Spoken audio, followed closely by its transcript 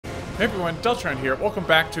Hey everyone, Deltron here. Welcome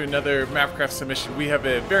back to another MapCraft submission. We have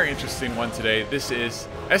a very interesting one today. This is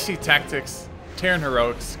SC Tactics Terran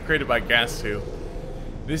Heroics, created by Gastu.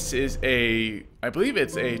 This is I believe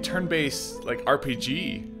it's a turn-based like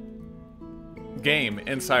RPG game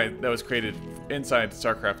that was created inside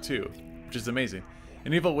StarCraft 2, which is amazing.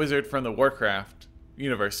 An evil wizard from the Warcraft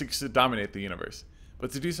universe seeks to dominate the universe, but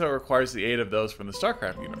to do so requires the aid of those from the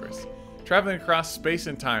StarCraft universe. Traveling across space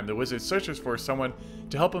and time, the wizard searches for someone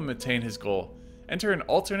to help him attain his goal. Enter an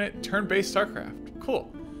alternate turn-based StarCraft.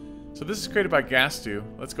 Cool. So this is created by Gastu.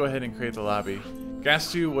 Let's go ahead and create the lobby.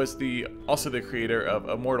 Gastu was also the creator of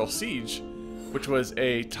Immortal Siege, which was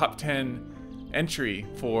a top 10 entry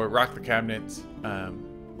for Rock the Cabinet,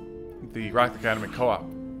 the Rock the Cabinet co-op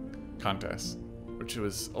contest, which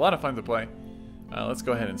was a lot of fun to play. Let's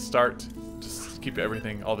go ahead and start. Just keep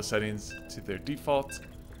everything, all the settings to their default.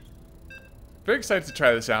 Very excited to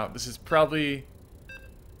try this out. This is probably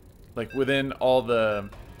like within all the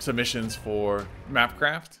submissions for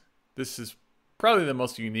MapCraft. This is probably the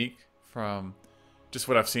most unique from just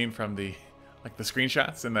what I've seen from the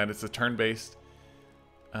screenshots, in that it's a turn-based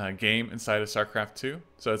game inside of StarCraft 2.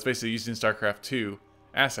 So it's basically using StarCraft 2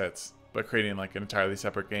 assets, but creating like an entirely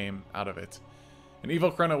separate game out of it. An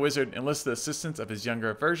evil chrono wizard enlists the assistance of his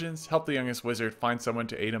younger versions. Help the youngest wizard find someone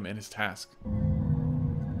to aid him in his task.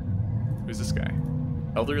 Who's this guy?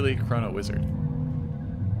 Elderly chrono wizard.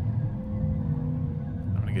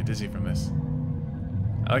 I'm gonna get dizzy from this.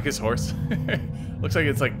 I like his horse. Looks like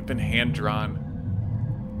it's like been hand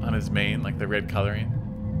drawn on his mane, like the red coloring.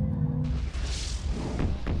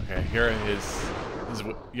 Okay, here are his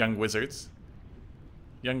young wizards.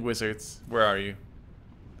 Young wizards, where are you?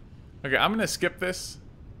 Okay, I'm gonna skip this.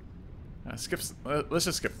 Let's just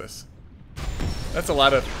skip this. That's a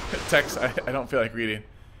lot of text I don't feel like reading.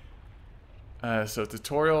 So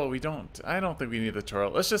tutorial, I don't think we need the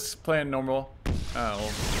tutorial. Let's just play in normal. Oh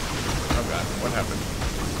god, what happened?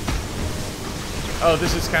 Oh,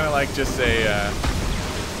 this is kind of like just a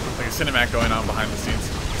cinematic going on behind the scenes.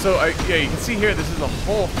 So yeah, you can see here, this is a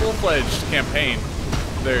whole full-fledged campaign.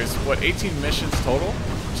 There's what, 18 missions total,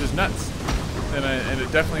 which is nuts, and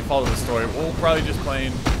it definitely follows the story. We'll probably just play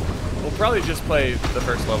the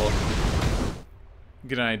first level,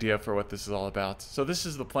 get an idea for what this is all about. So this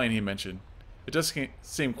is the plane he mentioned. It does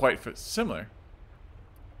seem quite similar.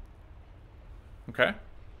 Okay.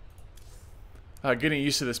 Getting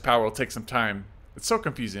used to this power will take some time. It's so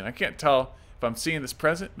confusing. I can't tell if I'm seeing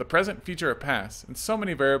the present, future, or past. And so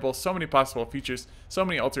many variables, so many possible futures, so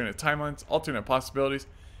many alternate timelines, alternate possibilities.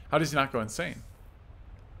 How does he not go insane?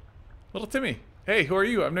 Little Timmy. Hey, who are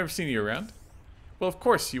you? I've never seen you around. Well, of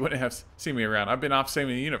course you wouldn't have seen me around. I've been off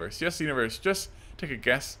saving the universe. Yes, the universe. Just take a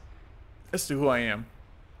guess as to who I am.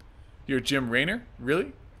 You're Jim Raynor?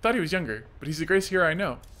 Really? Thought he was younger, but he's the greatest hero I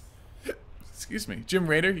know. Excuse me. Jim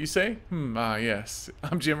Raynor, you say? Yes.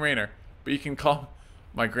 I'm Jim Raynor, but you can call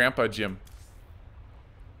my grandpa Jim.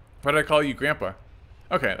 Why did I call you grandpa?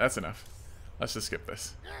 Okay, that's enough. Let's just skip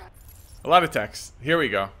this. A lot of text. Here we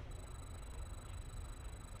go.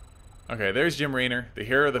 Okay, there's Jim Raynor, the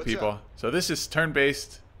hero of the people. So this is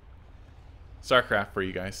turn-based StarCraft for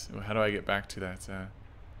you guys. How do I get back to that?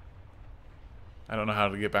 I don't know how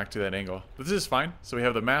to get back to that angle. But this is fine. So we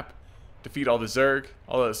have the map. Defeat all the Zerg.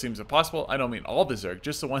 Although it seems impossible. I don't mean all the Zerg.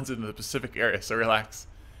 Just the ones in the Pacific area. So relax.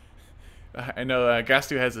 I know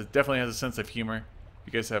Gastu definitely has a sense of humor. If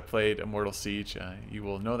you guys have played Immortal Siege, you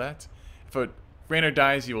will know that. If Raynor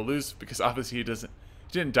dies, you will lose. Because obviously he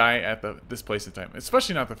didn't die at this place in time.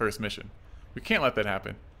 Especially not the first mission. We can't let that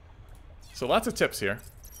happen. So lots of tips here.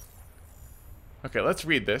 Okay, let's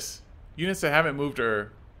read this. Units that haven't moved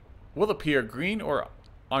will appear green or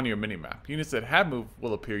on your minimap. Units that have moved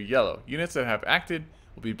will appear yellow. Units that have acted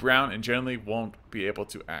will be brown and generally won't be able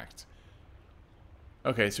to act.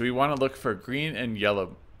 Okay, so we want to look for green and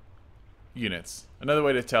yellow units. Another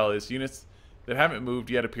way to tell is units that haven't moved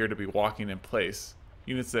yet appear to be walking in place.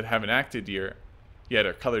 Units that haven't acted yet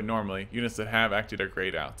are colored normally. Units that have acted are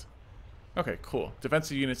grayed out. Okay, cool.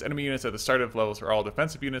 Defensive units, enemy units at the start of levels are all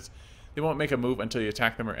defensive units. They won't make a move until you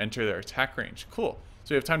attack them or enter their attack range. Cool.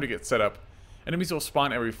 So you have time to get set up. Enemies will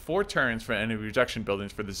spawn every 4 turns for enemy reduction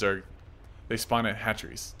buildings for the Zerg. They spawn at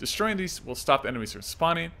hatcheries. Destroying these will stop the enemies from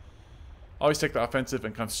spawning. Always take the offensive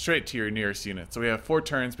and come straight to your nearest unit. So we have 4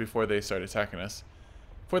 turns before they start attacking us.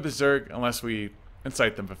 For the Zerg, unless we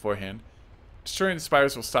incite them beforehand. Destroying the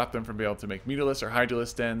spires will stop them from being able to make meterless or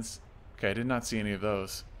hydroless dens. Okay, I did not see any of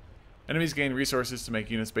those. Enemies gain resources to make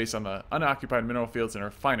units based on the unoccupied mineral fields and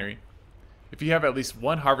refinery. If you have at least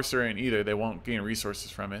 1 harvester in either, they won't gain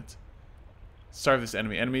resources from it. Starve this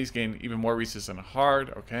enemy. Enemies gain even more resources on hard.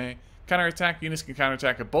 Okay. Counterattack. Units can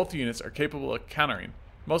counterattack if both units are capable of countering.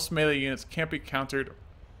 Most melee units can't be countered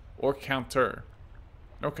or counter.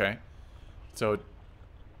 Okay. So,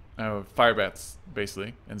 fire bats,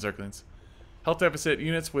 basically, and zerglings. Health deficit.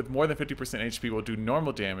 Units with more than 50% HP will do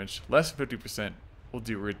normal damage. Less than 50% will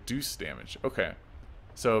do reduced damage. Okay.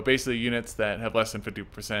 So, basically, units that have less than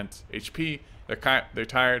 50% HP, they're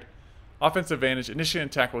tired. Offensive advantage. Initiative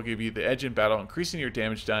attack will give you the edge in battle, increasing your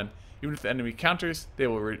damage done. Even if the enemy counters, they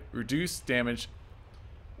will reduce damage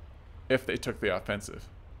if they took the offensive.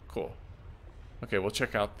 Cool. Okay, we'll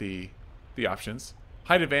check out the options.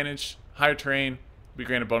 Height advantage. Higher terrain. Be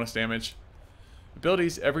granted bonus damage.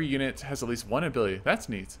 Abilities. Every unit has at least one ability. That's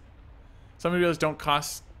neat. Some abilities don't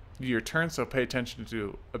cost you your turn, so pay attention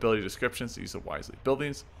to ability descriptions to use it wisely.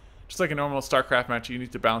 Buildings. Just like a normal StarCraft match, you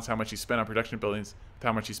need to balance how much you spend on production buildings with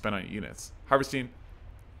how much you spend on units. Harvesting.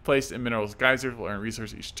 Placed in minerals geysers will earn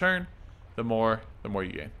resources each turn. The more you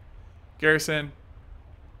gain. Garrison.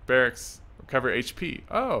 Barracks. Recover HP.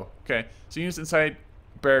 Oh, okay. So units inside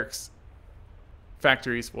barracks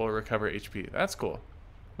factories will recover HP. That's cool.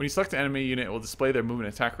 When you select an enemy unit, it will display their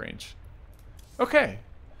movement attack range. Okay.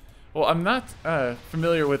 Well, I'm not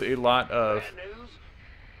familiar with a lot of...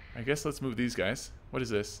 I guess let's move these guys. What is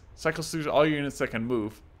this? Cycles through all units that can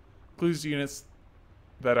move. Includes units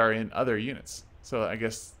that are in other units. So I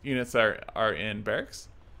guess units that are in barracks.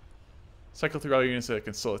 Cycle through all units that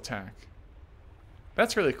can still attack.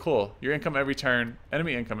 That's really cool. Your income every turn.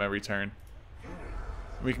 Enemy income every turn.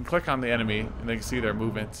 We can click on the enemy and they can see their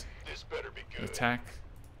movement. Attack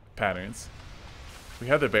patterns. We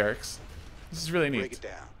have the barracks. This is really neat.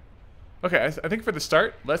 Okay, I think for the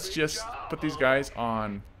start, let's just put these guys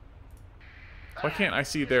on... Why can't I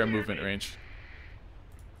see their movement range?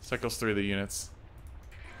 Cycles through the units.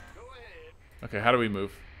 Okay, how do we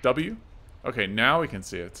move? W? Okay, now we can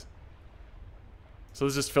see it. So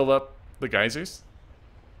let's just fill up the geysers.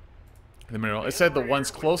 The mineral. It said the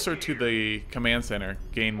ones closer to the command center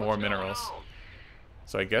gain more minerals.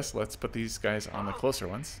 So I guess let's put these guys on the closer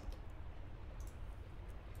ones.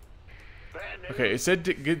 Okay, it said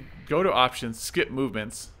to go to options, skip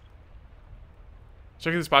movements.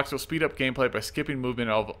 Checking this box will speed up gameplay by skipping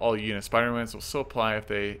movement of all units. Spider-Mans will still apply if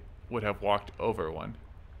they would have walked over one.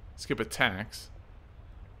 Skip attacks.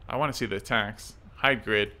 I want to see the attacks. Hide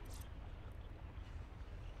grid.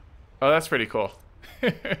 Oh, that's pretty cool.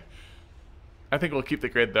 I think we'll keep the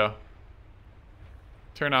grid though.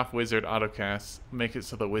 Turn off wizard autocast. Make it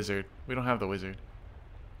so the wizard. We don't have the wizard.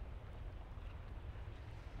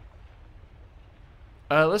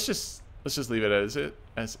 Let's just leave it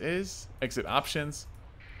as is. Exit options.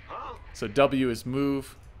 So W is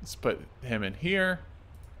move. Let's put him in here.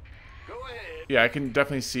 Yeah, I can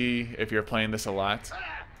definitely see if you're playing this a lot,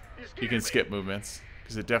 you can skip movements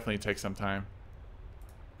because it definitely takes some time.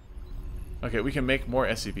 Okay, we can make more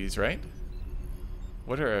SCVs, right?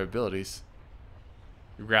 What are our abilities?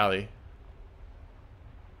 Rally.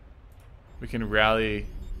 We can rally.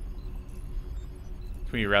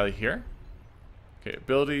 Can we rally here? Okay,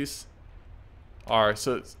 abilities are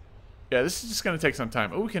so. Yeah, this is just gonna take some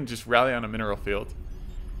time. Oh, we can just rally on a mineral field.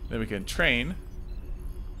 Then we can train.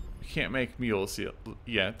 We can't make mules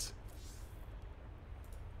yet.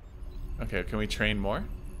 Okay, can we train more?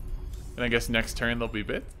 And I guess next turn they'll be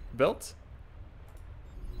built.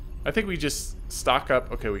 I think we just stock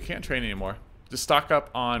up. Okay, we can't train anymore. Just stock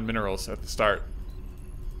up on minerals at the start.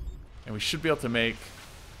 And we should be able to make...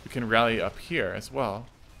 We can rally up here as well.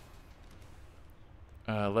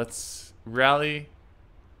 Let's rally.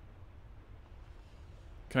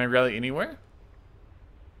 Can I rally anywhere?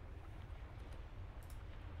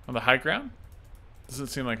 On the high ground? Doesn't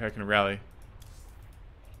seem like I can rally.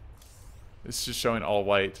 It's just showing all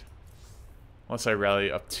white. Unless I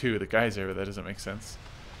rally up to the geyser, but that doesn't make sense.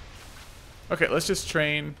 Okay, let's just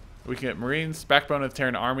train. We can get Marines, backbone of the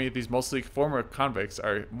Terran army. These mostly former convicts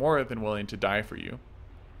are more than willing to die for you.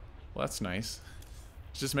 Well, that's nice.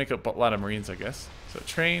 Let's just make a lot of Marines, I guess. So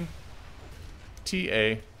train.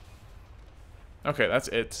 TA. Okay, that's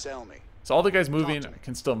it. Sell me. So all the guys moving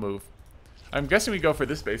can still move. I'm guessing we go for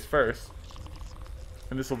this base first.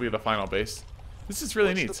 And this will be the final base. This is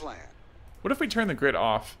really neat. What if we turn the grid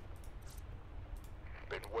off?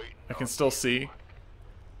 I can still see.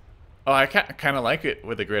 Oh, I kind of like it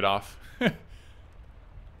with the grid off.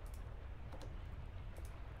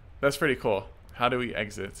 That's pretty cool. How do we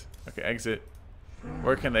exit? Okay, exit.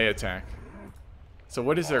 Where can they attack? So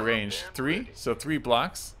what is their range? 3? So 3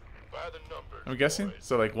 blocks? I'm guessing?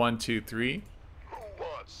 So like 1, 2, 3?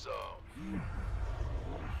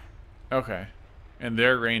 Okay. And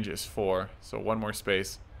their range is 4. So 1 more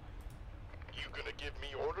space.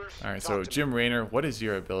 Alright, so Jim Raynor, what is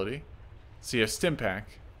your ability? So you have Stim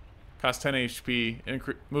Pack. Cost 10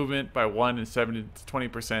 HP, movement by 1 and 7 to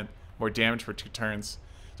 20%, more damage for 2 turns.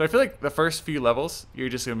 So I feel like the first few levels, you're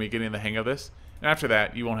just going to be getting the hang of this. And after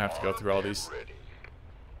that, you won't have to go through all these.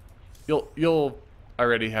 You'll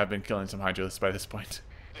already have been killing some Hydralisks by this point.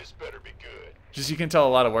 This better be good. Just you can tell a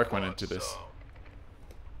lot of work went into this.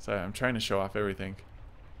 So I'm trying to show off everything.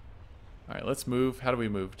 Alright, let's move. How do we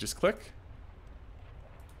move? Just click.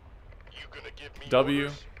 You gonna give me W.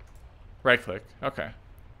 orders? Right click. Okay.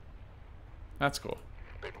 That's cool.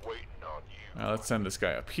 Been waiting on you. Let's send this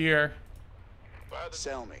guy up here.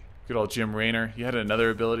 Sell me. Good old Jim Raynor. You had another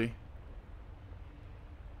ability.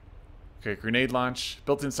 Okay, grenade launch.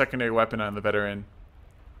 Built-in secondary weapon on the veteran.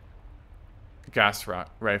 Gas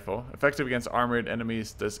rifle. Effective against armored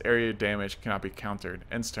enemies. Does area damage. Cannot be countered.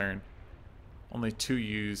 Ends turn. Only 2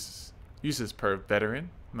 uses per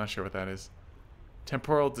veteran. I'm not sure what that is.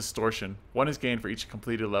 Temporal distortion. 1 is gained for each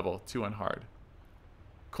completed level. 2 on hard.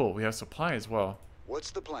 Cool. We have supply as well.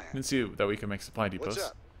 What's the plan? Didn't see that we can make supply depots.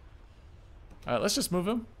 What's up? Let's just move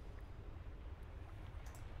him.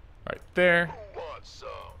 Right there. Who wants some?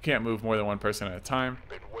 Can't move more than 1 person at a time.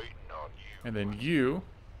 Been waiting on you. And then you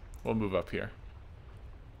will move up here.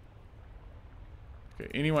 Okay,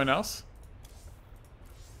 anyone else?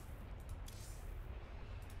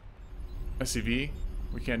 SCV,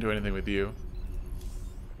 we can't do anything with you.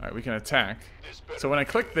 Alright, we can attack. So when I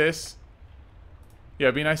click this, yeah,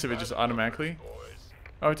 it'd be nice if it just automatically.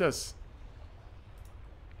 Oh, it does.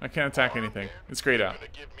 I can't attack anything. It's grayed out.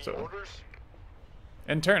 So,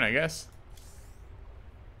 end turn, I guess.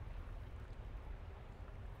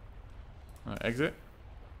 Exit.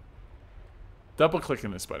 Double clicking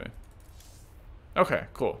this button. Okay,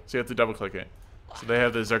 cool. So you have to double click it. So they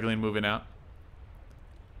have the Zergling moving out.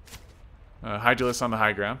 Hydralisk on the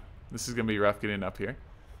high ground. This is going to be rough getting up here.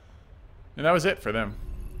 And that was it for them.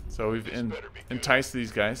 So we've enticed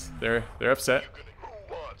these guys. They're upset.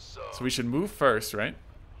 So we should move first, right?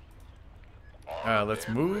 Let's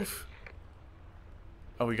move.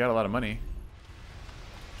 Oh, we got a lot of money.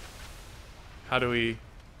 How do we...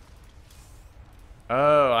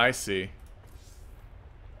 Oh, I see.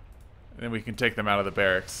 And then we can take them out of the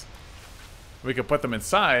barracks. We can put them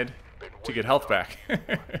inside to get health back.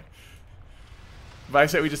 But I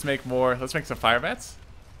said we just make more. Let's make some fire bats.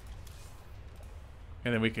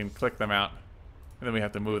 And then we can click them out. And then we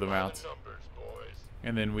have to move them out.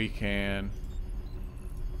 And then we can...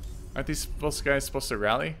 Aren't these guys supposed to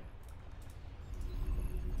rally?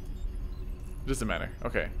 It doesn't matter.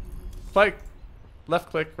 Okay. Like, left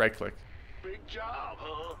click, right click. Big job,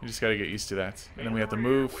 huh? You just gotta get used to that. And then we have to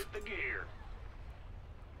move.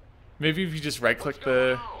 Maybe if you just right click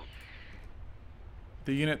the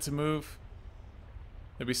unit to move,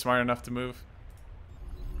 it'd be smart enough to move.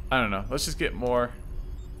 I don't know. Let's just get more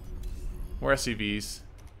SCVs.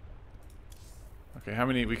 Okay, how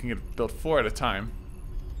many? We can build 4 at a time.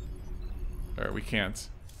 Or we can't.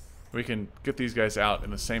 We can get these guys out in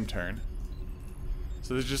the same turn.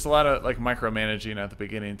 So there's just a lot of like micromanaging at the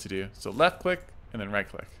beginning to do. So left click and then right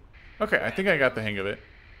click. Okay, I think I got the hang of it.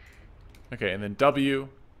 Okay, and then W,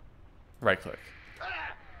 right click.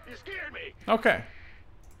 Ah, you scared me. Okay.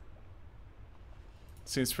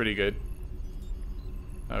 Seems pretty good.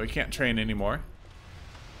 We can't train anymore.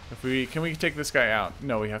 Can we take this guy out?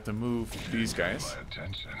 No, we have to move these guys.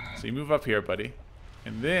 So you move up here, buddy.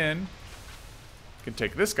 And then you can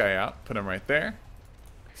take this guy out, put him right there.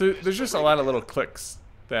 So there's just a lot of little clicks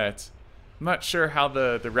that I'm not sure how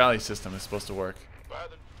the rally system is supposed to work.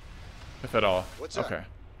 If at all. Okay.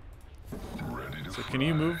 So can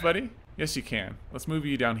you move, buddy? Yes, you can. Let's move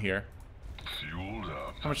you down here.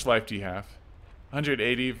 How much life do you have?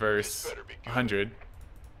 180 versus 100.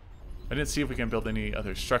 I didn't see if we can build any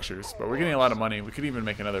other structures, but we're getting a lot of money. We could even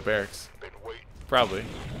make another barracks. Probably.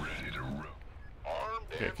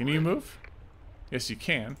 Okay, can you move? Yes, you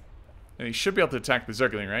can. And you should be able to attack the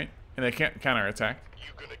Zergling, right? And they can't counter-attack.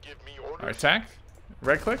 Alright, attack.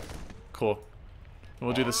 Right click. Cool. And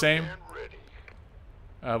we'll do the same.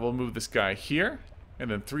 We'll move this guy here.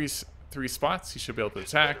 And then three spots. He should be able to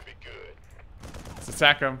attack. Let's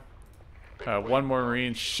attack him. 1 more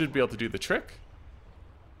Marine should be able to do the trick.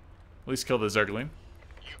 At least kill the Zergling.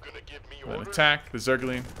 And then attack the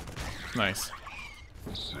Zergling. Nice.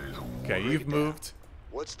 Okay, you've moved.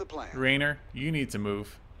 What's the plan? Raynor, you need to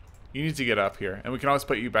move. You need to get up here. And we can always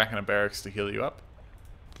put you back in a barracks to heal you up.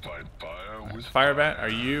 Firebat, are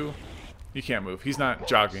you... You can't move. He's not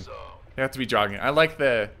jogging. They have to be jogging. I like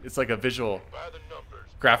it's like a visual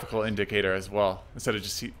graphical indicator as well. Instead of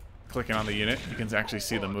just clicking on the unit, you can actually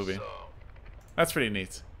see them moving. That's pretty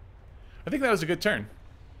neat. I think that was a good turn.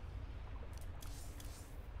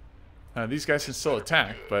 These guys can still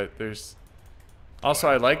attack, but there's... Also,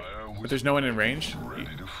 I like, if there's no one in range,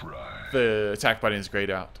 the attack button is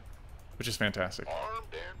grayed out, which is fantastic. Armed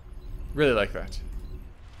and Really like that.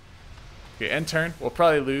 Okay, end turn. We'll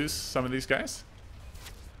probably lose some of these guys.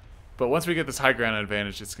 But once we get this high ground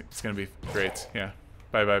advantage, it's going to be great. Yeah.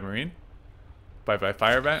 Bye-bye, Marine. Bye-bye,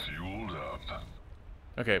 Firebat.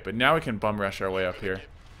 Okay, but now we can bum rush our way up here.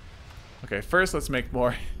 Okay, first let's make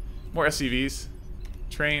more SCVs.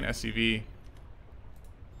 Train, SCV.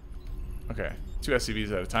 Okay, 2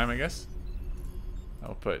 SCVs at a time, I guess.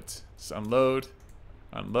 I'll put unload,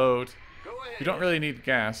 unload. We don't really need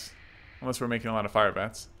gas, unless we're making a lot of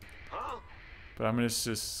Firebats. But I'm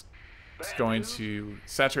just going to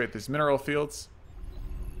saturate these mineral fields.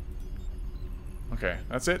 Okay,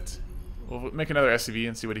 that's it. We'll make another SCV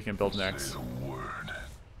and see what he can build next.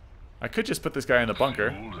 I could just put this guy in the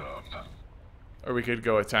bunker. Or we could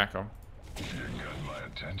go attack him.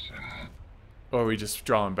 Or we just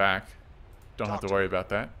draw him back. Don't have to worry about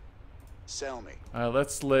that. Sell me.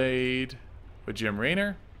 Let's lead with Jim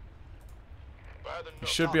Raynor. We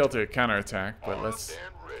should be able to counterattack, but let's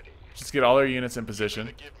just get all our units in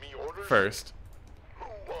position first.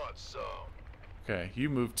 Okay, you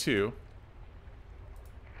move 2.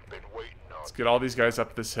 Let's get all these guys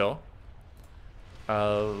up this hill.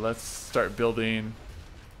 Let's start building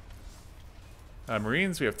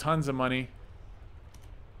Marines. We have tons of money.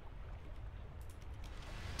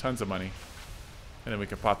 Tons of money. And then we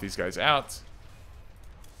can pop these guys out.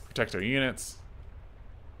 Protect our units.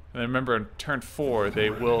 And then remember, in turn 4, they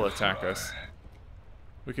will attack us.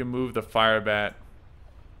 We can move the Firebat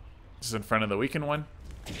just in front of the weakened one.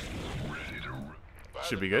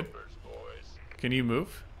 Should be good. Can you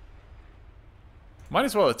move? Might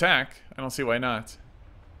as well attack. I don't see why not.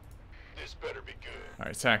 this better be good.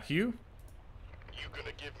 Alright, attack you. You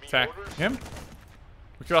gonna give me Attack orders? him.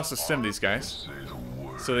 We could also stim these guys.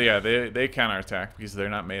 So yeah, they counterattack because they're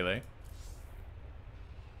not melee.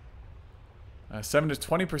 7 to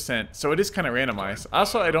 20%. So it is kind of randomized.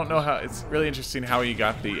 Also, I don't know how. It's really interesting how you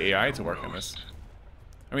got the AI to work on this.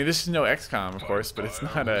 I mean, this is no XCOM, of course, but it's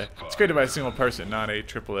not a. It's created by a single person, not a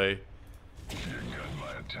AAA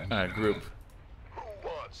group. Who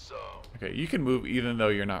wants some? Okay, you can move even though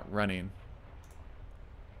you're not running.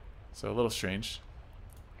 So a little strange.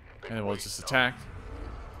 And then we'll just attack.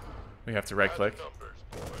 We have to right click.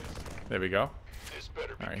 There we go.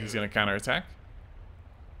 Alright, he's going to counterattack.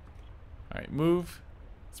 Alright, move.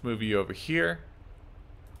 Let's move you over here.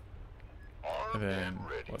 And then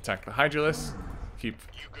we'll attack the Hydralisk. Keep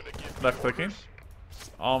left clicking.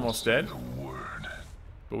 It's almost dead.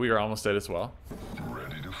 But we are almost dead as well.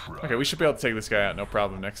 Okay, we should be able to take this guy out no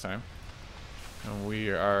problem next time. And we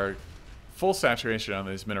are full saturation on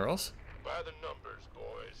these minerals. By the numbers,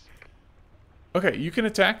 boys. Okay, you can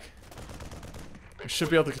attack. We should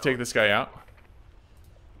be able to take this guy out.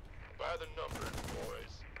 By the numbers,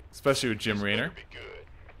 boys. Especially with Jim Raynor. Be good.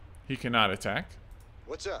 He cannot attack.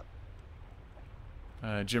 What's up?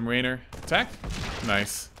 Jim Raynor, attack.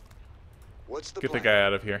 Nice. What's the Get the plan? guy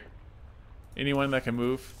out of here. Anyone that can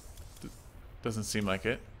move. Doesn't seem like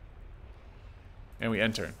it. And we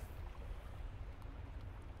enter.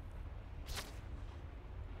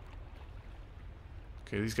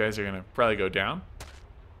 Okay, these guys are gonna probably go down.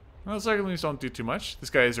 Well, the Zerglings don't do too much. This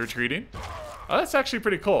guy is retreating. Oh, that's actually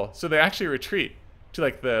pretty cool. So they actually retreat to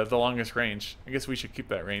like the longest range. I guess we should keep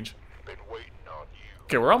that range. Been waiting on you.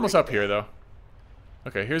 Okay, we're almost up here though.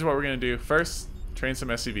 Okay, here's what we're gonna do. First, train some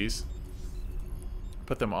SCVs.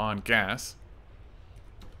 Put them on gas.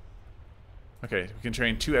 Okay, we can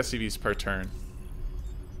train 2 SCVs per turn.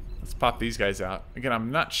 Let's pop these guys out. Again,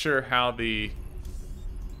 I'm not sure how the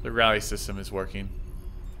rally system is working,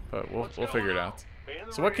 but we'll figure it out.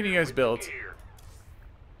 So what can you guys build?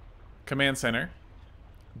 Command center,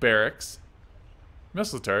 barracks,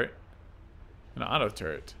 missile turret, and auto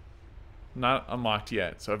turret. Not unlocked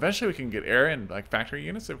yet. So eventually we can get air and like factory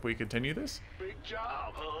units if we continue this. Big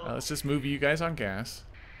job, huh? Let's just move you guys on gas.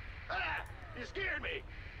 Ah, you scared me.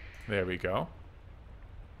 There we go.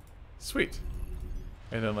 Sweet.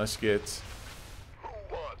 And then let's get... Who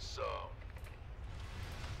wants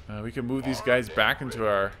some? we can move these guys back into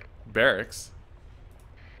our barracks.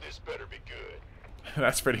 This better be good.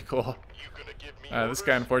 That's pretty cool. You gonna give me This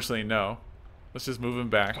guy, unfortunately, no. Let's just move him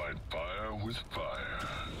back. Fight fire with fire.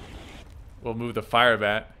 We'll move the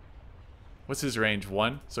Firebat. What's his range?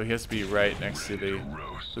 1? So he has to be right next to the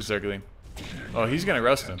Zergling. Oh, he's going to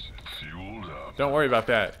roast him. Fueled up. Don't worry about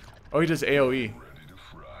that. Oh, he does AoE. Ready to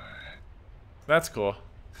fry. That's cool.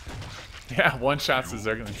 Yeah, one-shots the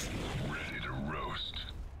Zerglings. Ready to roast.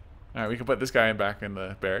 Alright, we can put this guy back in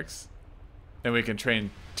the barracks. And we can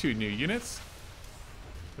train 2 new units.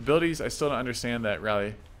 Abilities, I still don't understand that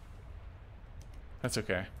rally. That's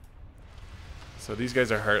okay. So these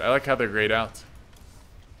guys are hurt. I like how they're grayed out.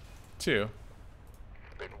 2.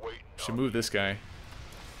 Been waiting Should on move this guy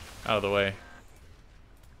out of the way.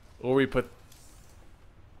 Or we put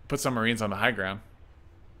some Marines on the high ground.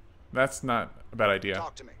 That's not a bad idea.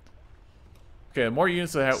 Talk to me. Okay, the more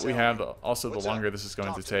units that we have, also the What's longer up? this is going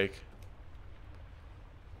Talk to to me. take.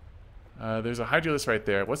 There's a Hydralisk right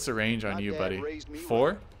there. What's the range on My you, dad buddy? raised me 4?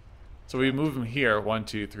 right. So we move him here. 1,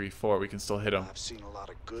 2, 3, 4. We can still hit him. I've seen a lot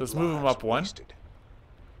of good Let's move him lives up 1. wasted.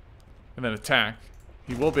 And then attack.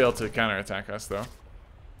 He will be able to counterattack us, though.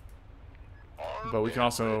 But we can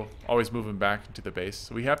also always move him back into the base.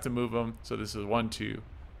 So we have to move him. So this is 1, 2.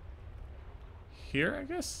 Here, I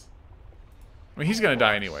guess? I mean, he's going to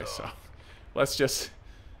die anyway, so let's just...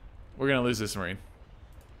 We're going to lose this Marine.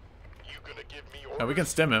 you. Gonna give me Now, we can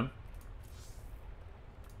stem him.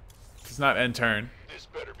 It's not end turn. This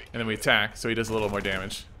better be And then we attack, so he does a little more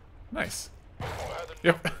damage. Nice.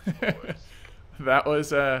 Yep. That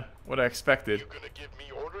was what I expected. You gonna give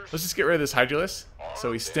me orders? Let's just get rid of this Hydralisk.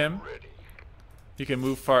 So we stem. Ready. He can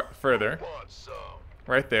move further. Want some?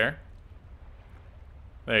 Right there.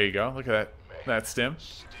 There you go. Look at that stem.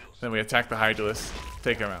 Then we attack the Hydralisk.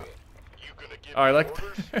 Take him out. You gonna give Oh, I me like...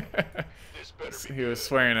 orders? This better be He was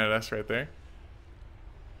swearing at us right there.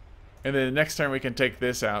 And then next turn we can take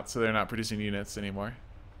this out so they're not producing units anymore.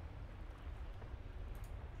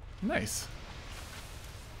 Nice.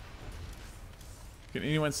 Can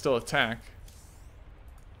anyone still attack?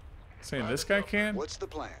 Saying this guy can? What's the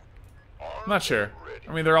plan? I'm not sure.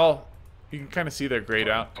 I mean, they're all... You can kind of see they're grayed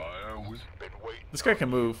out. Fire with been waiting. This guy can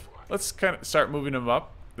move. Let's kind of start moving him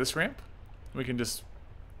up this ramp. We can just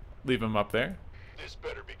leave him up there. This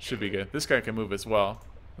better be Should be good. This guy can move as well.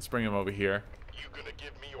 Let's bring him over here. You gonna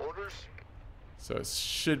give me orders? So it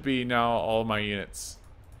should be now all my units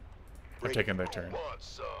are Break. taking their turn. Want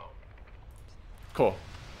some? Cool.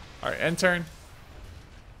 Alright, end turn.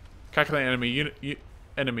 Calculate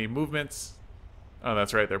enemy movements. Oh,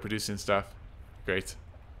 that's right. They're producing stuff. Great.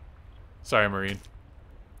 Sorry, Marine.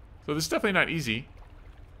 So this is definitely not easy.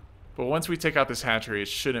 But once we take out this hatchery, it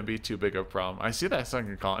shouldn't be too big of a problem. I see that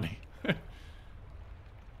sunken colony. I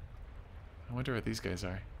wonder what these guys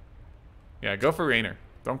are. Yeah, go for Rainer.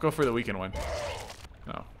 Don't go for the weakened one.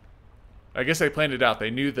 No. I guess they planned it out.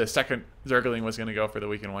 They knew the second Zergling was going to go for the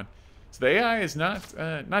weakened one. So the AI is not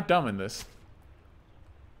dumb in this.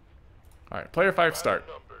 Alright, player 5 start.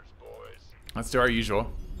 Numbers, boys. Let's do our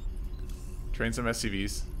usual. Train some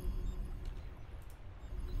SCVs.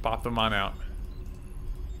 Pop them on out.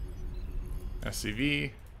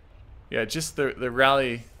 SCV. Yeah, just the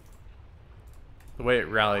rally. The way it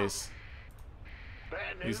rallies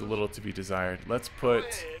Bad leaves a news. little to be desired. Let's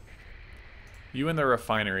put you in the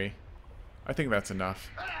refinery. I think that's enough.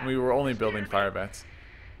 And we were only building fire bats.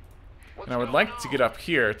 And I would like to get up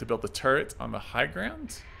here to build the turret on the high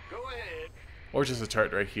ground. Go ahead. Or just a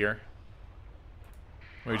turret right here.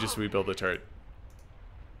 Or just rebuild the turret.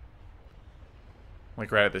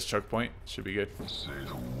 Like right at this choke point. Should be good. say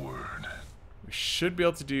the word. We should be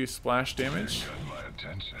able to do splash damage. Got my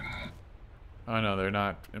attention. Oh no, they're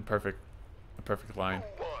not in a perfect line.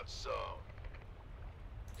 Who wants some?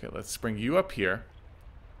 Okay, let's bring you up here.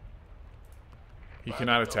 He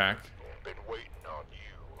cannot attack. Been waiting on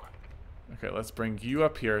you. Okay, let's bring you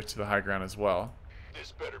up here to the high ground as well.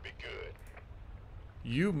 This better be good.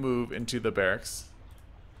 You move into the barracks.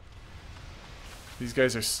 These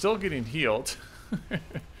guys are still getting healed.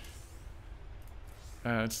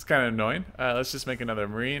 It's kind of annoying. Let's just make another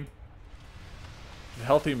Marine. A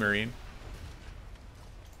healthy Marine.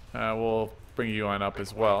 We'll bring you on up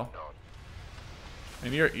as well.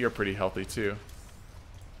 And you're pretty healthy too.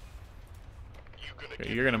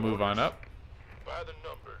 Okay, you're gonna move on up. By the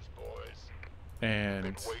numbers, boys. And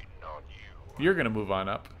Been waiting on you. you're gonna move on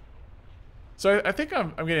up. So I think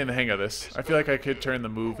I'm getting the hang of this. I feel like I could turn the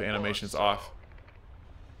move animations off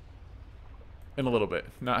in a little bit.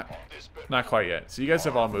 Not quite yet. So you guys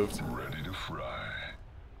have all moved. Ready to fry.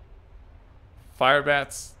 Fire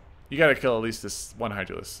bats. You gotta kill at least this one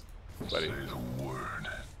Hydralisk, buddy. Say the word.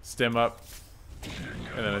 Stem up You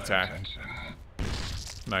got and then my attack. attention.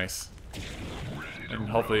 Nice. Ready to And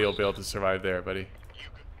hopefully you'll be able to survive there, buddy.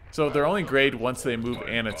 So they're only grade once they move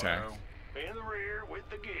and attack. In the rear with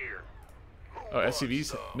the gear. Oh,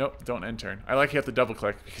 SCVs? Nope, don't end turn. I like you have to double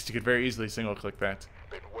click because you could very easily single click that.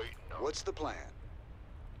 Been waiting on What's the plan?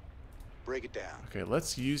 Break it down. Okay,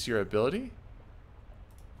 let's use your ability.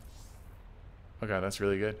 Oh god, that's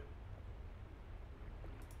really good.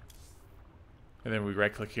 And then we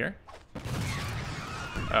right click here.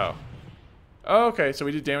 Oh. Oh, okay, so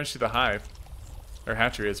we did damage to the hive. Or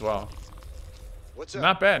hatchery as well. What's up?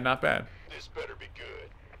 Not bad, not bad. This better be good.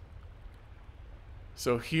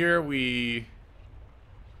 So here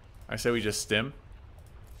I say we just stim.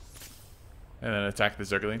 And then attack the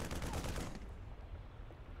Zergling.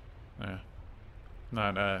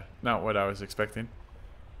 Not what I was expecting.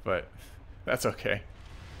 But that's okay.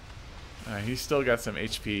 He's still got some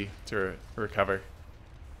HP to recover.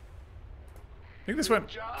 I think this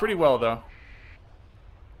went pretty well, though.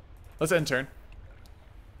 Let's end turn.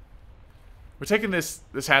 We're taking this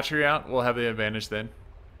hatchery out. We'll have the advantage then.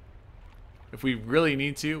 If we really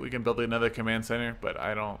need to, we can build another command center, but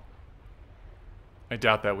I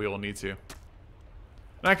doubt that we will need to. And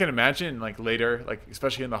I can imagine, like, later, like,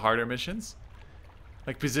 especially in the harder missions,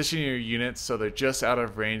 like, positioning your units so they're just out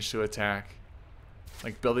of range to attack.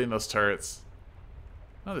 Like, building those turrets.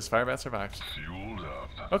 Oh, this firebat survived. Fueled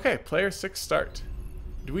up. Okay, player 6 start.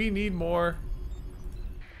 Do we need more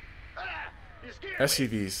You scared me.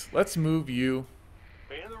 SCVs? Let's move you.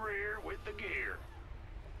 In the rear with the gear.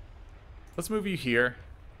 Let's move you here.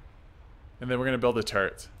 And then we're going to build a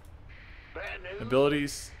turret. Bad news.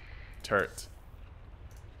 Abilities, turret.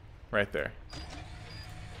 Right there.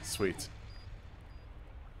 Sweet.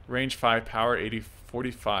 Range 5, power 80,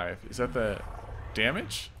 45. Is that the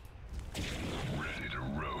damage? Ready to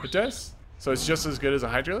roast. It does? So it's just as good as a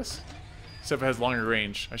Hydralis? Except it has longer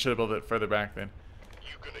range. I should have built it further back then.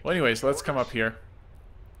 You gonna Well, give anyways, me let's come orders? up here.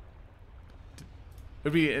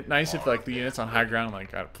 It'd be nice if, like, the units on high ground,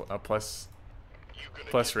 like, got a plus You gonna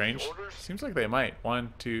plus give me range. orders? Seems like they might.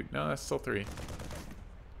 1, 2. No, that's still 3.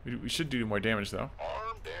 We should do more damage, though.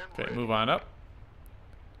 Armed and Okay, ready. move on up.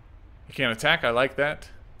 You can't attack. I like that.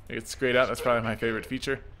 It's grayed out. That's probably my favorite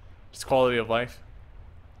feature. Just quality of life.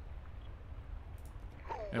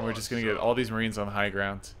 And we're just going to get all these Marines on the high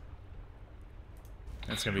ground.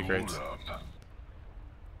 And it's going to be great. Fueled up.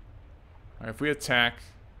 Alright, if we attack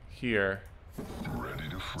here. Ready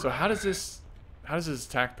to fry. So how does this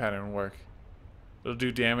attack pattern work? It'll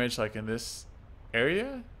do damage like in this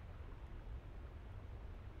area?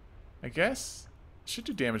 I guess? It should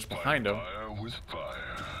do damage behind him. Fire with fire.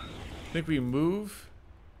 I think we move.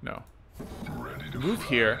 No. Ready to Move fry.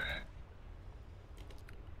 here.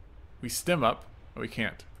 We stim up. Oh, we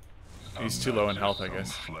can't. He's too low in health, I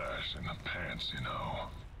guess. Flash in the pants, you know.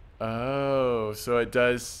 Oh, so it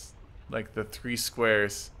does like the 3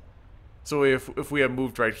 squares. So if we had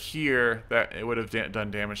moved right here, that it would have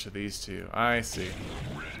done damage to these two. I see.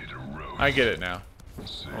 Ready to roast. I get it now.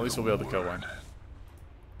 Say At least the we'll be able to kill word. one.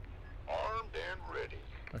 Armed and ready.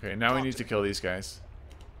 Okay, now we need to kill these guys.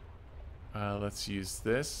 Let's use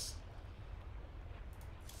this.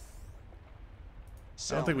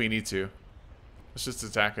 I don't think we need to. Let's just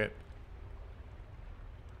attack it.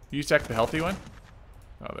 You attack the healthy one?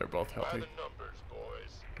 Oh, they're both By healthy. the numbers,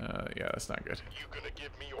 boys. Yeah, that's not good. You gonna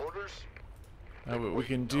give me orders? What we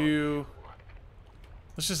can do...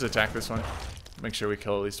 Let's just attack this one. Make sure we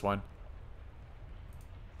kill at least one.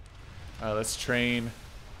 Let's train.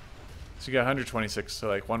 So you got 126, so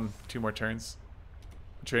like 2 more turns.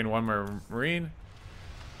 Train 1 more Marine.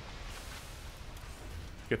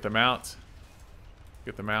 Get them out.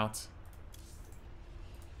 Get them out.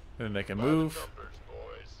 And then they can By the move. numbers,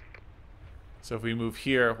 boys. So if we move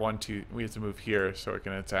here, 1, 2, we have to move here so it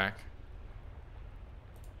can attack.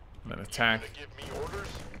 And then You attack. gonna give me orders?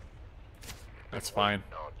 That's fine.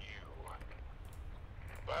 Not you.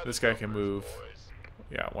 By This the guy can numbers, move. boys.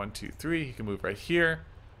 Yeah, 1, 2, 3. He can move right here.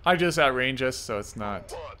 I just outrange us, so it's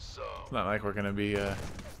not Want some? like we're gonna be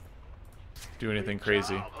do anything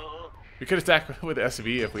crazy. Job, huh? We could attack with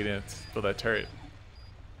SV if we didn't build that turret.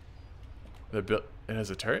 It has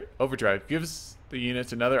a turret? Overdrive gives the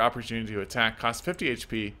units another opportunity to attack. Costs 50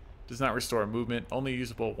 HP. Does not restore movement. Only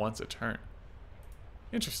usable once a turn.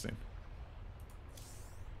 Interesting.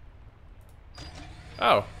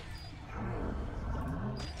 Oh.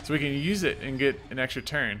 So we can use it and get an extra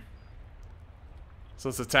turn. So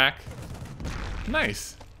let's attack.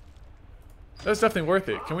 Nice. That's definitely worth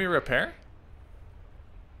it. Can we repair?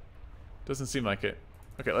 Doesn't seem like it.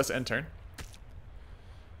 Okay, let's end turn.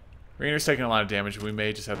 Rainer's taking a lot of damage. We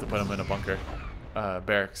may just have to put him in a bunker.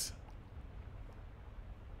 Barracks.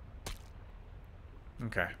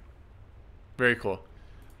 Okay. Very cool.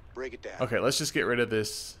 Break it down. Okay, let's just get rid of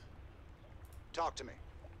this. Talk to me.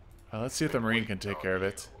 Let's see if the Marine can take care of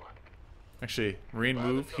it. Actually, Marine By the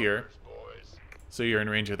move here. numbers, boys. So you're in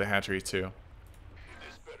range of the hatchery too.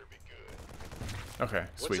 This better be good. Okay,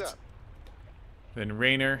 What's sweet. up? Then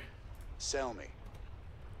Rainer. Sell me.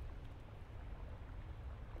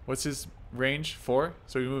 What's his range? 4?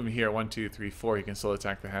 So we move him here. 1, 2, 3, 4. He can still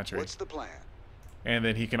attack the hatchery. What's the plan? And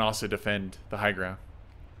then he can also defend the high ground.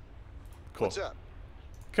 Cool. What's up?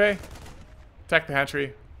 Okay. Attack the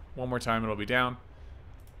hatchery. One more time, it'll be down.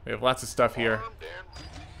 We have lots of stuff here. Armed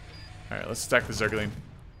and Alright, let's attack the Zergling.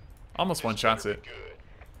 Almost one-shots better it. be good.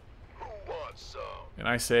 Who wants some? And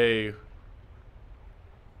I say...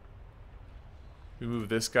 we move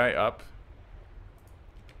this guy up.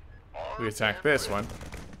 We Armed attack and this ready. one.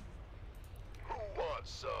 Who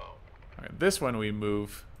wants some? Alright, this one we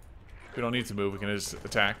move. We don't need to move, we can just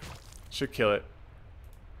attack. Should kill it.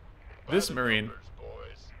 By This the Marine, numbers,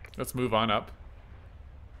 boys. let's move on up.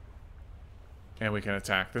 And we can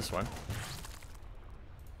attack this one.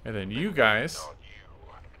 And then you guys On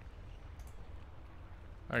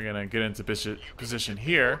you. are gonna get into position Give me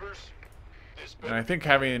here. orders? This And better I think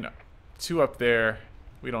having 2 up there,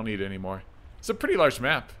 we don't need anymore. It's a pretty large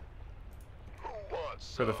map Who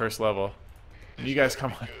wants for the some? first level. And you This guys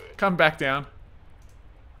better come be good. come back down,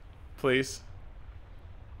 please.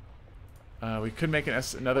 We could make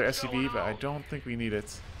another SCV, but I don't think we need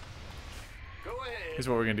it. Go ahead. Here's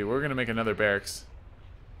what we're gonna do. We're gonna make another barracks.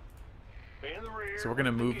 In the rear. So we're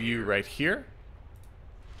gonna move you right here.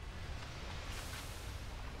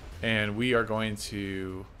 And we are going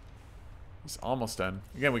to... He's almost done.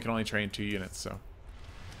 Again, we can only train 2 units, so...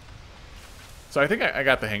 So I think I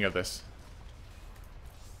got the hang of this.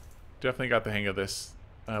 Definitely got the hang of this.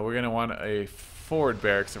 We're gonna want a forward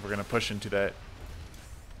barracks if we're gonna push into that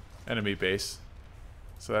enemy base.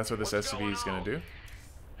 So that's what this What's SCV going is gonna on? do.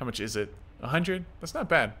 How much is it? 100? That's not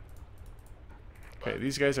bad. Okay,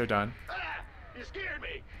 these guys are done. Ah, you scared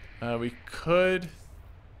me. We could...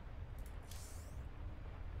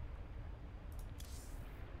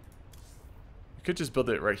 We could just build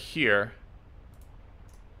it right here.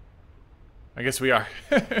 I guess we are.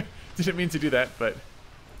 Didn't mean to do that, but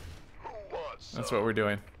Who wants that's some? what we're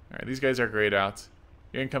doing. Alright, these guys are grayed out.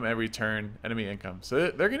 Your income every turn, enemy income. So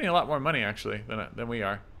they're getting a lot more money, actually, than we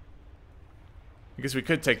are. I guess we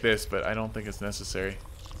could take this, but I don't think it's necessary.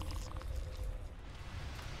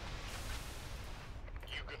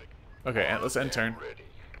 You gonna Okay, let's end turn. ready.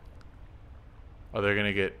 Oh, they're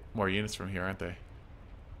gonna get more units from here, aren't they?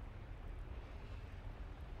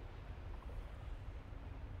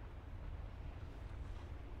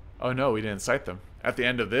 Oh no, we didn't sight them. At the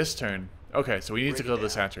end of this turn. Okay, so we need to Break it kill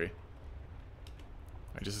this down. hatchery.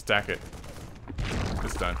 I just attack it.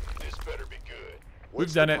 It's done. This better be good.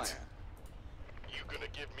 What's done the it. plan? You gonna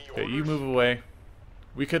give me Okay, orders? you move away.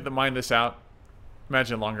 We could mine this out.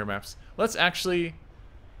 Imagine longer maps. Let's actually...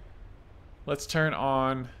 Let's turn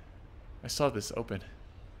on... I saw this open.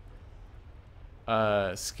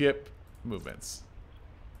 Skip movements.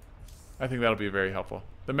 I think that'll be very helpful.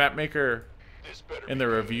 The map maker... This better In be the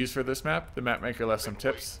good. reviews for this map, the map maker left some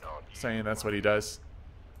tips saying that's what he does.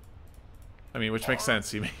 I mean, which makes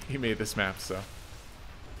sense. He made this map, so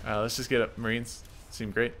let's just get up. Marines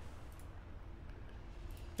seem great.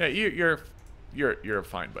 Yeah, you're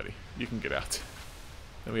fine, buddy. You can get out.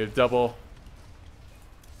 Then we have double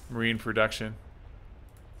Marine production.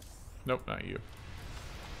 Nope, not you.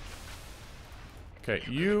 Okay,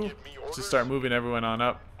 you just start moving everyone on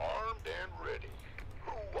up. Armed and ready.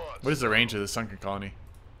 Who wants What is the range of the sunken colony?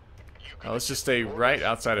 You gonna Let's just give me stay orders? right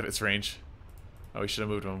outside of its range. Oh, we should have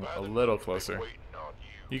moved them By a the little numbers, closer. been waiting on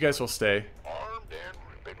you. You guys will stay. Armed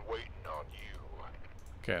and been waiting on you.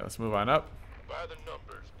 Okay, let's move on up. By the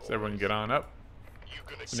numbers, boys. So everyone get on up. You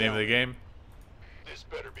gonna It's the name of the game. This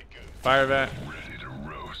better be good. Fire vat. Ready to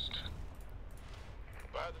roast.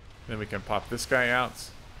 By the Then we can pop this guy out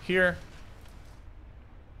here.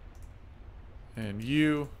 And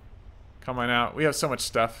you come on out. We have so much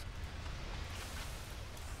stuff.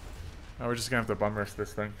 Oh, we're just gonna have to bum rush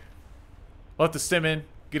this thing. We'll have to stim in,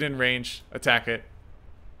 get in range, attack it,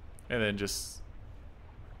 and then just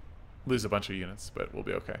lose a bunch of units, but we'll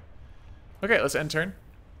be okay. Okay, let's end turn.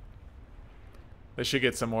 They should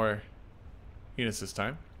get some more units this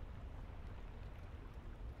time.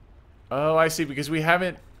 Oh, I see, because we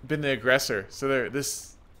haven't been the aggressor, so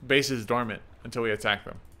this base is dormant until we attack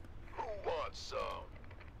them. who wants some?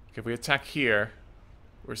 If we attack here,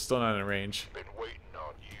 we're still not in range. Been waiting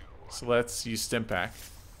on you. So let's use stim pack.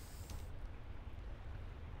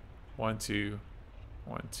 1, 2,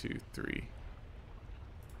 1, 2, 3.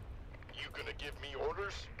 You gonna give me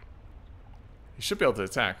orders? You should be able to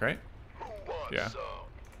attack, right? Who wants Yeah. some?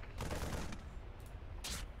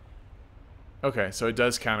 Okay, so it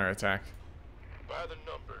does counterattack. By the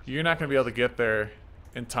numbers. You're not going to be able to get there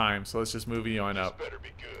in time, so let's just move you on This up. better be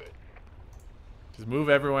good. Just move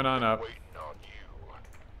everyone on up. Waiting on you.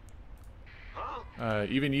 Huh?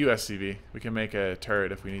 Even USCV. We can make a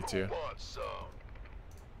turret if we need to. Who wants some?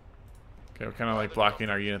 Okay, we're kind of like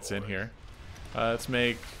blocking our units in here. Let's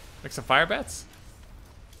make some fire bats.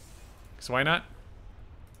 So why not?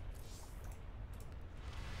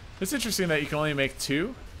 It's interesting that you can only make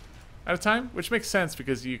 2 at a time, which makes sense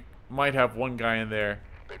because you might have one guy in there.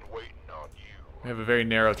 Been waiting on you. We have a very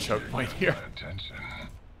narrow choke point here. My attention.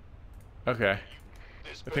 Okay.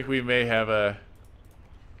 This I think we may have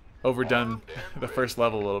overdone the first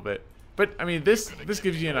level a little bit. But, I mean, this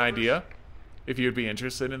gives you an idea if you would be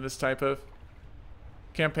interested in this type of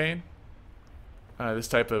campaign. This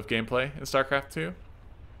type of gameplay in StarCraft 2.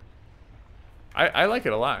 I like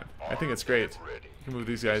it a lot. I think it's great. You can move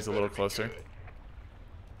these guys a little closer.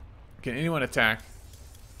 Can anyone attack?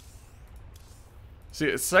 See,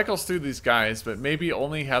 it cycles through these guys, but maybe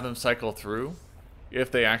only have them cycle through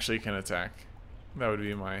if they actually can attack. That would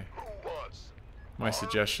be my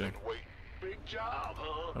suggestion. Big job,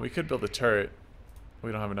 huh? We could build a turret.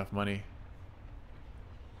 We don't have enough money.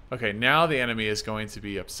 Okay, now the enemy is going to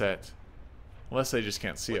be upset. Unless they just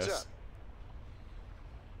can't see us.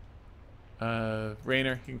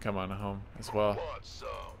 Rainer, you can come on home as well.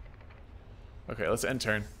 Okay, let's end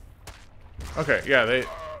turn. Okay, yeah,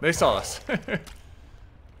 they saw us. A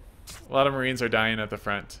lot of Marines are dying at the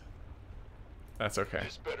front. That's okay.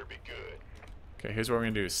 This better be good. Okay, here's what we're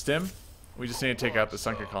gonna do. Stim. We just need to take out the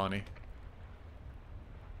sunken colony.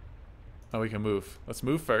 Oh, we can move. Let's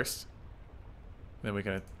move first. Then we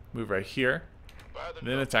can move right here. And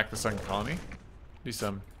then attack the sunken colony. Do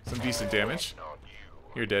some decent damage.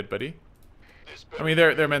 You're dead, buddy. I mean,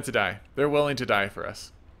 they're meant to die. They're willing to die for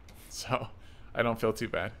us. So, I don't feel too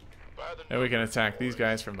bad. And we can attack these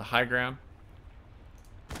guys from the high ground.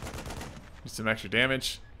 Do some extra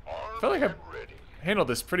damage. I feel like I've handled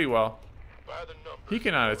this pretty well. He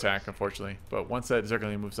cannot attack, unfortunately. But once that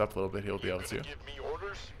Zergling moves up a little bit, he'll be able to.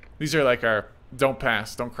 These are like our don't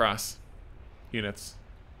pass, don't cross units.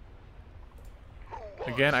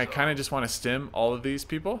 Again, I kind of just want to stim all of these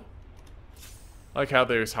people. I like how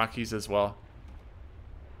there's hotkeys as well.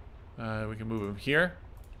 We can move them here.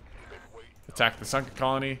 Attack the sunken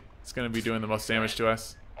colony. It's going to be doing the most damage to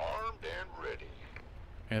us.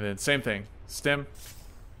 And then same thing. Stim.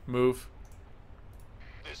 Move.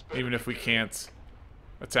 Even if we can't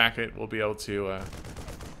attack it, we'll be able to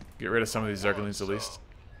get rid of some of these Zerglings at least.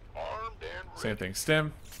 Same thing.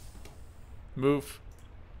 Stim. Move.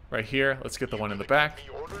 Right here. Let's get the one in the back.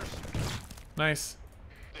 Nice.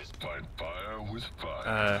 Fight fire with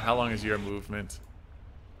fire. How long is your movement?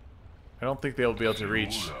 I don't think they'll be able to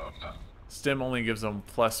reach. Stim only gives them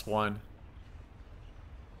 +1.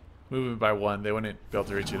 Moving by 1, they wouldn't be able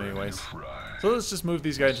to reach it anyways. So let's just move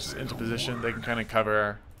these guys into position. They can kind of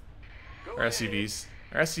cover our SCVs.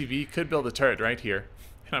 Our SCV could build a turret right here,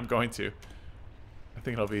 and I'm going to. I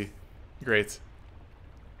think it'll be great.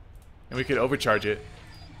 And we could overcharge it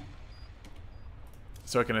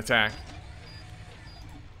so it can attack.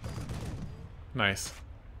 Nice.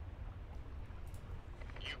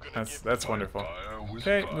 That's wonderful.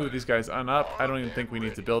 Okay, move these guys on up. I don't even think we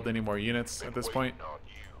need to build any more units at this point.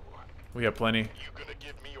 We have plenty.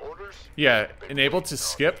 Yeah, enabled to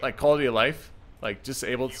skip, like quality of life. Like just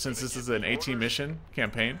able, since this is an 18 mission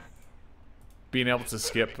campaign, being able to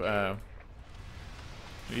skip, you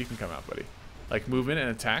can come out, buddy. Like movement and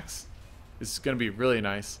attacks is going to be really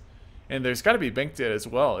nice. And there's got to be bank data as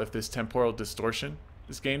well if this temporal distortion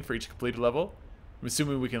is gained for each completed level. I'm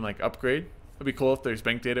assuming we can like upgrade. It'd be cool if there's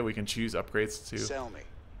bank data, we can choose upgrades to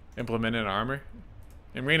implement in armor.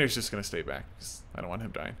 And Rainer's just going to stay back, 'cause I don't want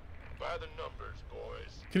him dying. By the numbers,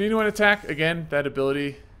 boys. Can anyone attack? Again, that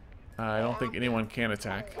ability, I don't think anyone can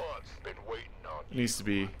attack. It needs to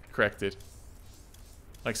be corrected.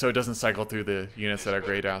 Like so it doesn't cycle through the units that are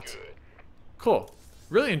grayed out. Cool.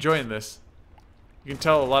 Really enjoying this. You can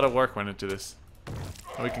tell a lot of work went into this.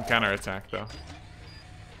 And we can counterattack though.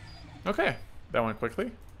 Okay, that went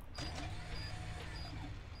quickly.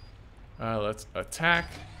 Let's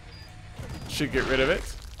attack. Should get rid of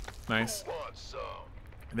it. Nice.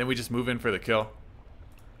 And then we just move in for the kill.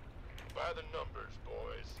 By the numbers,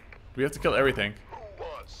 boys. We have to kill everything. Who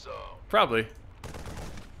wants some? Probably.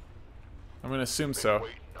 I'm gonna assume so.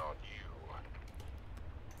 Waiting on you.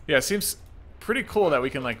 Yeah, it seems pretty cool that we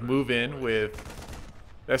can like move in with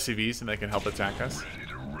SCVs and they can help attack us. Ready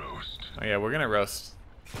to roast. Oh yeah, we're gonna roast.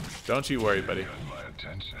 Don't you worry, buddy. Got my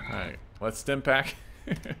attention. Alright, let's stim pack.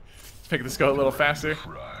 Let's make this go a little faster.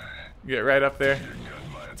 Fry. Get right up there. You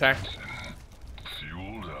got my Attack. attention.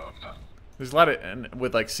 Fueled up. There's a lot of, and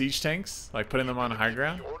with like siege tanks, like putting them on high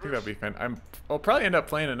ground. I think that'd be fun. I'll probably end up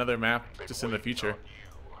playing another map just in the future,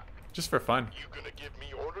 just for fun. You gonna give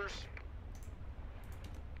me orders?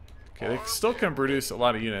 Okay, they still can produce a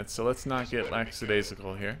lot of units, so let's not get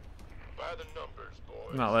lackadaisical here. By the numbers, boys.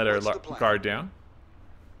 Not let our What's the plan? guard down.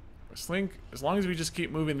 Slink, as long as we just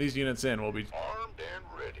keep moving these units in, we'll be Armed and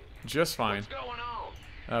ready. just fine.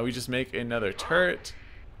 We just make another turret.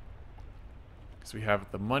 Because we have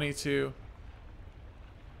the money to.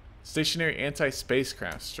 Stationary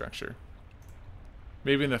anti-spacecraft structure.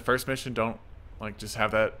 Maybe in the first mission, don't like just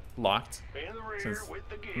have that locked. Since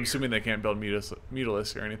I'm assuming they can't build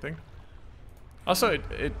Mutalisk or anything. Also,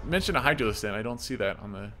 it mentioned a Hydralisk in. I don't see that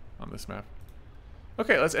on this map.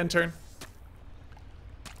 Okay, let's end turn.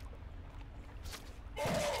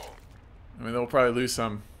 I mean, they'll probably lose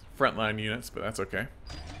some frontline units, but that's okay.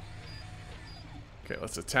 Okay,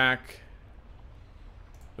 let's attack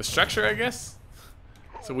the structure, I guess.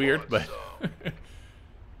 It's weird, but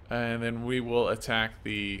and then we will attack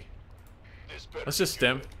the. Let's just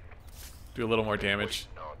stem. Do a little more damage.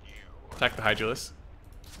 Attack the Hydralisk.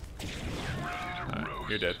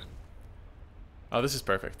 You're dead. Oh, this is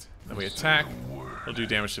perfect. Then we attack. We'll do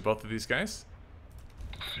damage to both of these guys.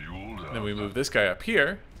 Then we move this guy up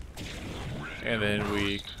here. And then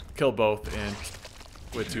we kill both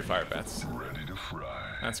with 2 fire bats.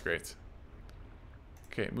 That's great.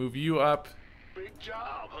 Okay, move you up. Big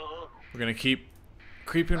job, huh? We're gonna keep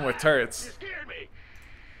creeping with turrets.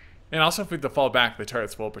 And also, if we have to fall back, the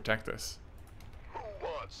turrets will protect us. Who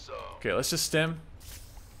wants some? Okay, let's just stem.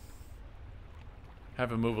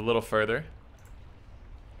 Have him move a little further.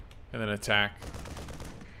 And then attack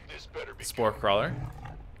This better be Spore Crawler.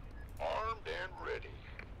 armed and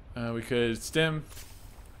ready. We could stem.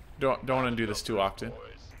 Don't want to do this too often.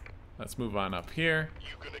 Let's move on up here.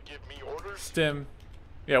 You gonna give me orders? Stem.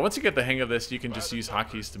 Yeah, once you get the hang of this, you can just use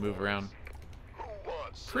hotkeys to move around Who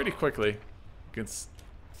wants some? pretty quickly. You can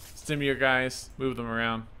stem your guys, move them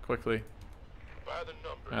around quickly. By the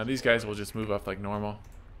numbers. These guys will just move up like normal.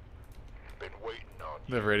 Been waiting on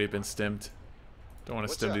you. They've already been stemmed. Don't want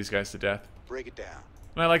to What's stem up? these guys to death. Break it down.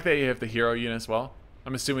 And I like that you have the hero unit as well.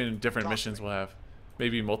 I'm assuming in different Talk to missions me. we'll have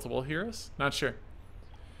maybe multiple heroes. Not sure.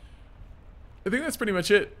 I think that's pretty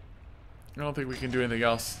much it. I don't think we can do anything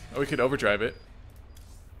else. Oh, we could overdrive it.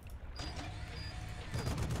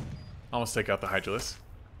 Almost take out the Hydralisk.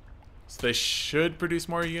 So they should produce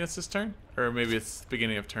more units this turn? Or maybe it's the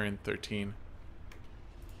beginning of turn 13.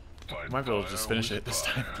 Might be able to just finish it this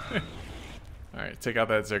time. Alright, take out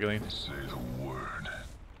that Zergling. Say the word.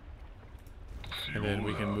 And then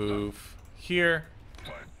we can move here.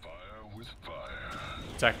 Fight fire with fire.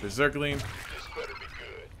 Attack the Zergling. This better be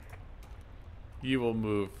good. You will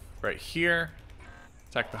move right here.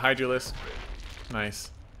 Attack the Hydralisk.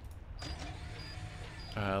 Nice.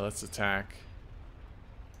 Let's attack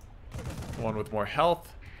one with more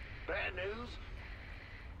health. Bad news?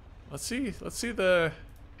 Let's see the.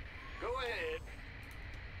 Go ahead.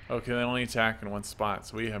 Okay, they only attack in one spot,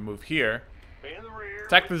 so we have move here. In the rear.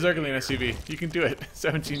 Attack the Zergling SUV. You can do it.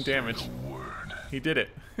 17 damage. Word. He did it.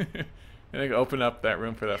 And they open up that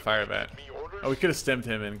room for that fire bat. Me orders? Oh, we could have stemmed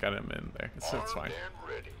him and got him in there. It's fine. Armed and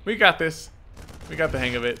ready. We got this. We got the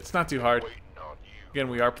hang of it. It's not too hard. Waiting on you. Again,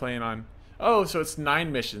 we are playing on. Oh, so it's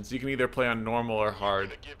 9 missions. You can either play on normal or hard.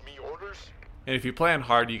 Gonna give me orders? And if you play on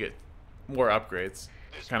hard, you get more upgrades.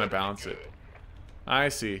 This Kind of better be balance it. good. I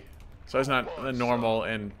see. So it's not a normal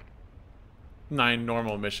and 9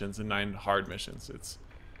 normal missions and 9 hard missions. It's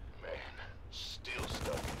Man, still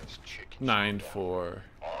stuck in this chicken. 9 for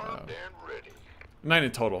Armed and ready. 9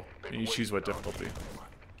 in total. And you choose what difficulty.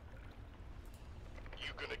 You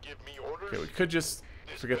gonna give me orders? Okay, we could just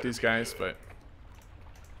forget these guys, but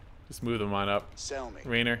just move them on up. Sell me.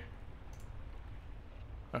 Rainer.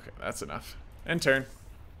 Okay, that's enough. End turn.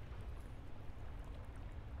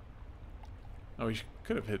 Oh, we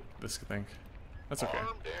could have hit this thing. That's okay. Armed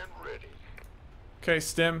and ready. Okay,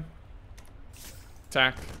 stem.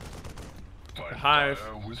 Attack. Fight Hive.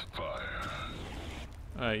 fire with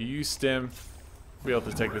fire. You stem. Be able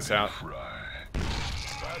to take this out. Fry. By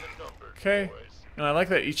the numbers, Okay. boys. And I like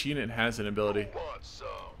that each unit has an ability. Who wants some?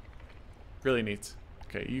 Really neat.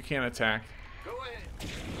 Okay, you can't attack. Go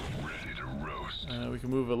ahead. Ready to roast. We can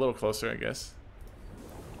move a little closer, I guess.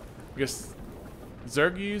 I guess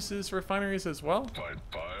Zerg uses refineries as well? Fight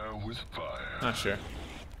fire with fire. Not sure.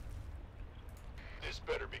 This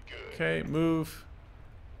better be good. Okay, move.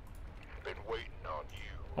 Been waiting on you.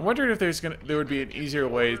 I'm wondering if there would be an easier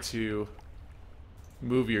way to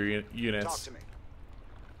move your Talk units. to me.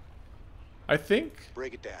 I think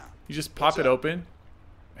Break it down. you just pop it up? open,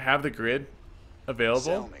 have the grid available,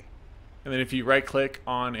 Sell me. and then if you right click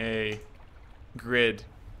on a grid,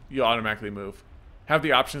 you'll automatically move. Have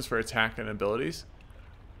the options for attack and abilities,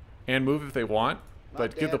 and move if they want,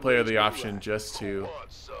 but give the player the option just to, Who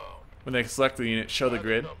wants some? when they select the unit, show the By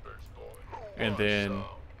grid, numbers, boy. Who and wants then some?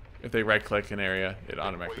 if they right-click an area, it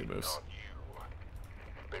automatically Waiting moves. on you.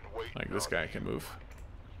 Been waiting Like this on guy you. can move.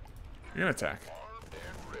 You're gonna attack. Armed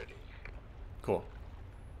and ready. Cool.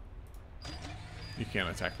 You can't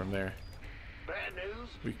attack from there. Bad news?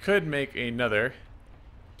 We could make another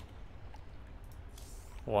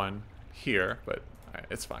one here, but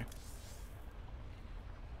it's fine.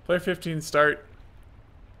 Player 15 start.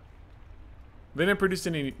 They didn't produce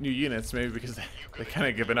any new units, maybe because they kind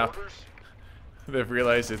of given up. Orders? They've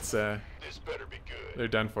realized it's This better be good. they're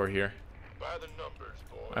done for here. By the numbers,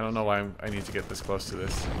 boys. I don't know why I need to get this close to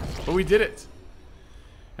this, but we did it.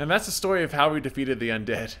 And that's the story of how we defeated the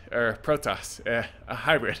undead, or Protoss, a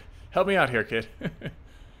hybrid. Help me out here, kid.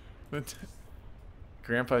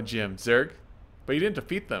 Grandpa Jim, Zerg, but you didn't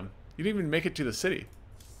defeat them. You didn't even make it to the city.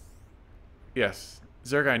 Yes,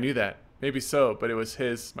 Zerg, I knew that. Maybe so, but it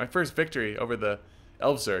was my first victory over the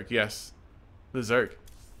Elf Zerg. Yes, the Zerg.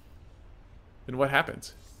 Then what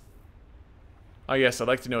happens? Oh yes, I'd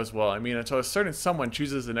like to know as well. I mean, until a certain someone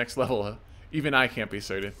chooses the next level, even I can't be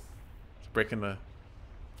certain. It's breaking the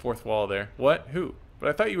fourth wall there. What? Who? But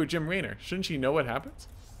I thought you were Jim Raynor. Shouldn't you know what happens?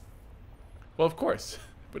 Well, of course.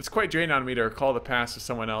 But it's quite draining on me to recall the past of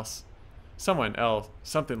someone else. Someone else.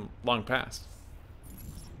 Something long past.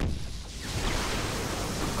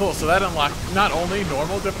 Cool, so that unlocked not only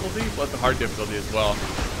normal difficulty, but the hard difficulty as well.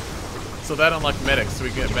 So that unlocked medics, so we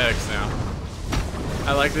get medics now.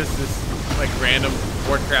 I like this like random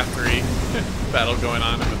Warcraft 3 battle going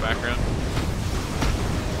on in the background.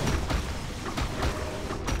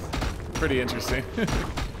 Pretty interesting.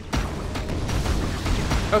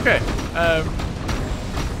 Okay,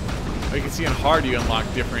 you can see in hard you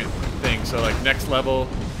unlock different things. So like next level,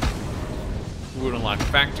 we would unlock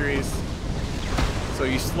factories. So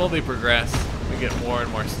you slowly progress and get more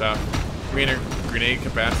and more stuff. Greener grenade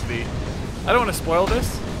capacity. I don't want to spoil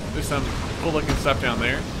this. There's some cool looking stuff down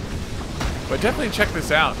there. But definitely check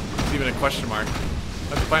this out. It's even a question mark.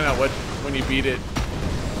 Have to find out what when you beat it.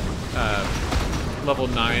 Level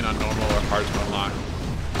 9 on normal or hard to unlock.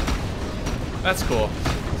 That's cool.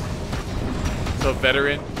 So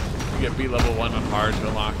veteran, you get beat level 1 on hard to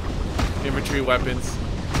unlock. Infantry weapons.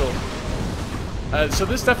 So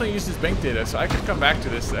this definitely uses bank data, so I could come back to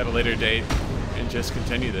this at a later date and just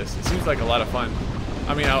continue this. It seems like a lot of fun.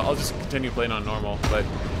 I mean, I'll just continue playing on normal, but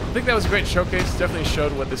I think that was a great showcase. Definitely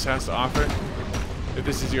showed what this has to offer. If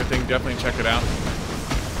this is your thing, definitely check it out.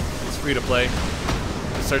 It's free to play.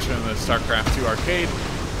 Just search it in the StarCraft 2 arcade.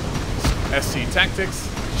 SC Tactics.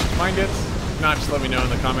 You should find it. If not, just let me know in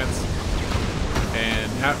the comments.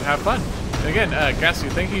 And have fun. And again, Gastu,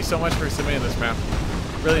 thank you so much for submitting this map.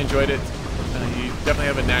 Really enjoyed it. You definitely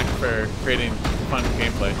have a knack for creating fun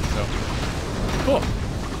gameplay. So, cool.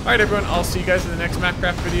 Alright everyone, I'll see you guys in the next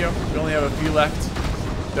MapCraft video. We only have a few left.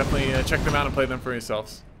 Definitely check them out and play them for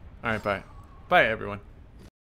yourselves. Alright, bye. Bye everyone.